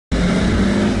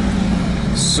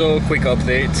So, quick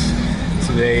update.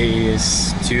 Today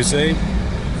is Tuesday,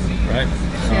 right?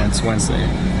 Yeah. No, it's Wednesday.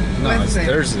 No, Wednesday. it's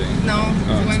Thursday. No,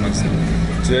 it's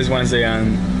Wednesday. Today's Wednesday,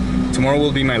 and tomorrow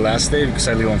will be my last day because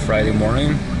I leave on Friday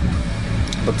morning.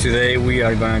 But today we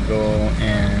are gonna go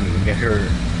and get her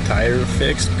tire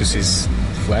fixed because it's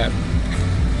flat.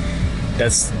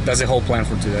 That's the whole plan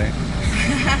for today.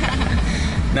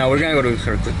 Now we're gonna go to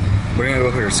her. We're gonna go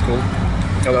to her school.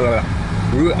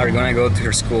 We are gonna go to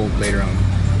her school later on.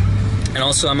 And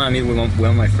also I'm gonna meet with one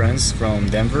of my friends from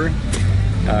Denver.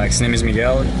 His name is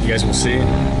Miguel. You guys will see.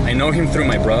 I know him through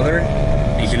my brother,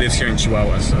 and he lives here in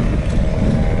Chihuahua. So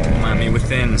I'm gonna meet with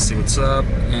him and see what's up.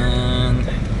 And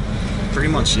pretty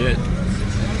much it.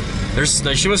 There's,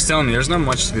 like she was telling me, there's not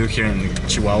much to do here in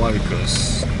Chihuahua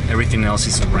because everything else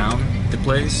is around the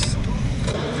place.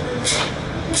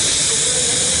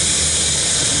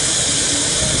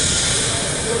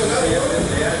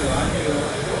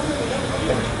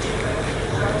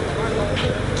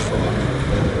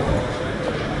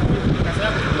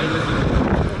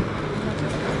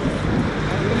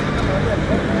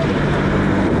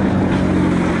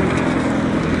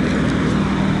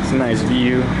 It's a nice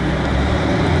view.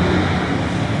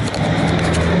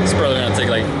 It's probably gonna take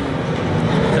like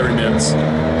 30 minutes.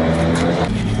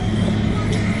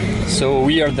 So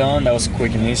we are done. That was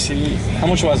quick and easy. How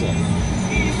much was it?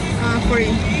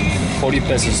 40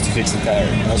 pesos to fix the tire.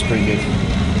 That was pretty good.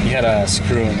 He had a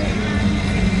screw in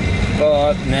it.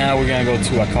 But now we're gonna go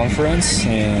to a conference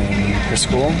in her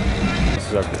school.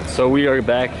 So we are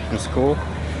back in school,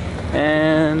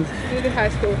 and To the high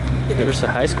school. there's a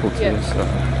high school too. Yeah. So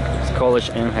it's college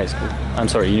and high school. I'm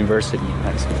sorry, university and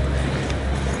high school.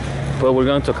 But we're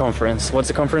going to a conference. What's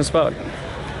the conference about?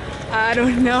 I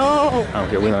don't know.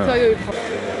 Okay, we don't know.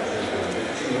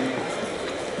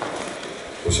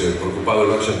 Pues preocupado el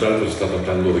Banco Central pues está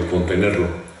tratando de contenerlo.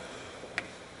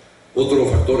 Otro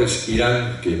factor es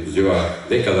Irán, que pues, lleva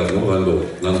décadas, ¿no?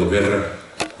 dando guerra,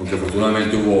 aunque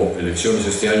afortunadamente hubo elecciones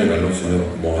este año, ganó el señor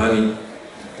Mohani,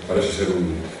 que parece ser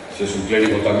es un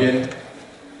clérigo también,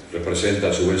 representa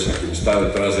a su vez a quien está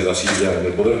detrás de la silla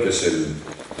del poder, que es el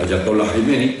Ayatollah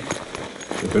Khomeini,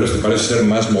 pero este parece ser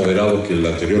más moderado que el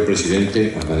anterior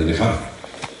presidente, Ahmadinejad.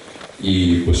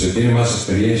 Y pues se tiene más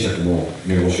experiencia como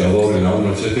negociador en la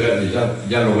ONU, etcétera, y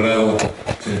ya ha logrado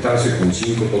sentarse con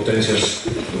 5 potencias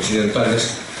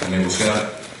occidentales a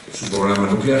negociar su programa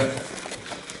nuclear.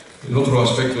 El otro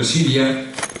aspecto es Siria. El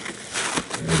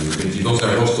 22 de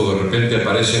agosto de repente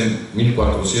aparecen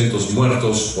 1.400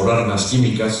 muertos por armas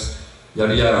químicas. Ya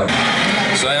había...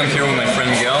 So I am here with my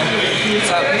friend Miguel.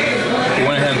 He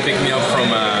went ahead and picked me up from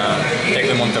Tec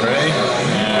de Monterrey,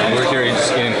 and we're here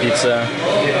just getting pizza.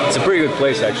 It's a pretty good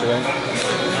place actually.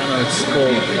 It's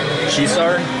called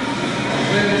Chisar.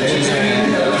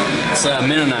 It's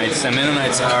Mennonites, and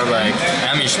Mennonites are like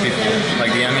Amish people,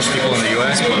 like the Amish people in the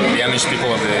US, but the Amish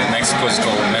people of Mexico is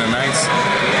called Mennonites,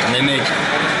 and they make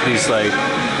these like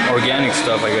organic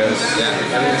stuff, I guess. Yeah,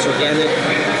 I mean it's organic.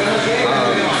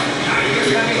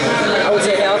 I would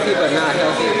say healthy, but not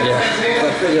healthy. Yeah.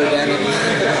 But pretty organic.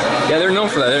 Yeah, they're known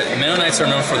for that. Mennonites are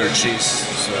known for their cheese.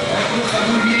 So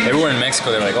everywhere in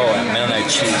Mexico, they're like, oh, Mennonite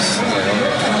cheese. Like,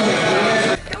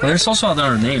 okay. Well, there's also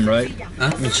another name, right?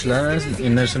 Huh? Micheladas,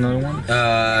 and there's another one.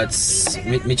 It's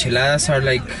micheladas are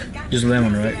like Just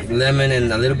lemon, right? lemon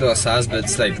and a little bit of sauce, but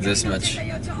it's like this much.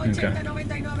 Okay.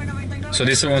 So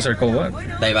these ones are called what?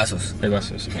 Daibazos.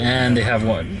 Devasos. And they have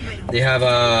what? They have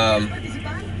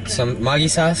some Maggi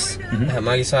sauce. Mm-hmm. They have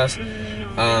Maggi sauce.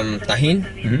 Tajín,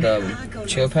 the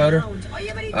chili powder.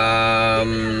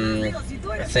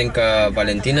 I think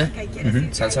Valentina,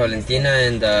 salsa Valentina,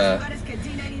 and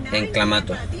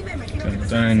clamato.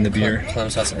 And the beer. Plum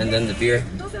sauce, and then the beer,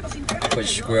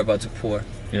 which we're about to pour.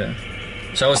 Yeah.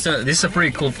 So I was telling, this is a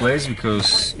pretty cool place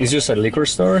because it's just a liquor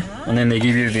store, and then they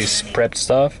give you this prepped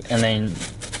stuff, and then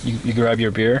you grab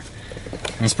your beer.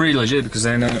 And it's pretty legit because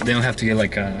they don't have to get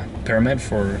like a permit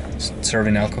for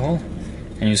serving alcohol,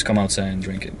 and you just come outside and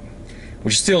drink it,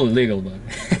 which is still illegal, but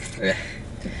Yeah.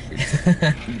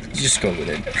 just go with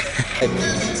it.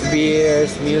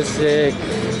 Beers, music.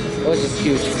 It was just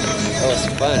huge. It was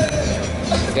fun.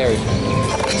 Scary.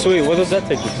 Sweet, what does that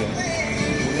take you to?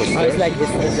 Oh, it's like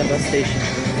it's the bus station.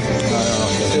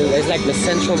 So it's like the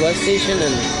central bus station,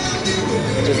 and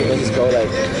just go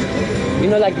like, you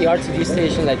know, like the RTV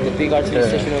station, like the big RTV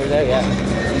station over there.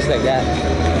 Yeah, it's like that.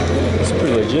 It's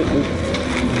pretty legit.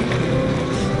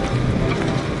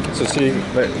 So see,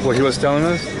 what he was telling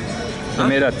us, they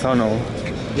made a tunnel.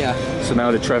 Yeah. So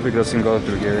now the traffic doesn't go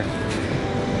through here,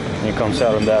 and it comes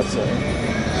out on that side.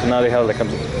 So now they have like a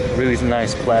really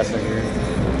nice plaza here.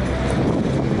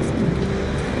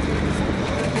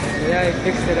 guy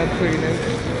fixed it up pretty nice.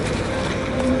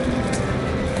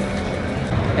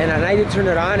 And at night you turn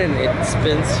it on and it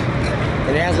spins.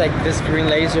 And it has like this green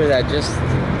laser that just...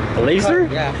 A laser?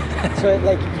 Yeah. So it,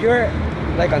 like you're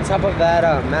like on top of that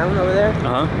mountain over there.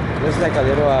 There's like a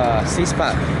little sea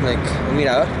spot, like a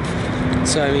mirador.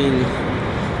 So I mean,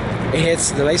 it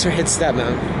hits, the laser hits that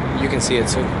mountain. You can see it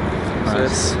too. So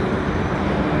it's...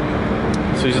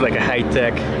 So it's like a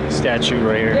high-tech statue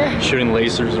right here, shooting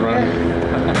lasers around.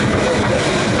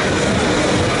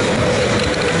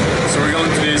 So we're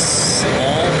going to this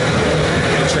mall.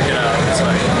 Go check it out. It's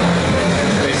like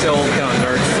they sell all kind of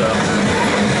nerd stuff.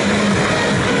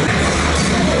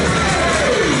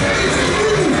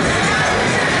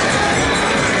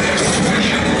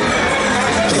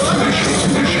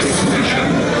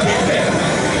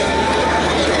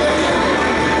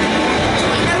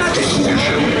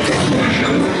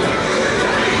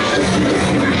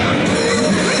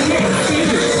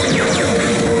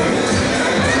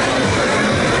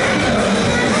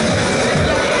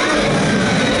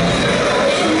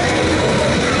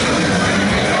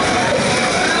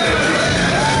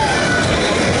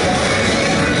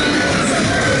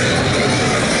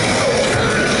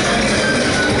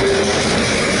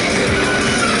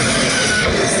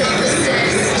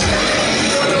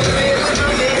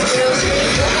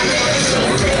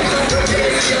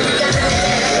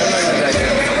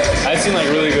 I've seen like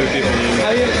really good people use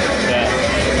it.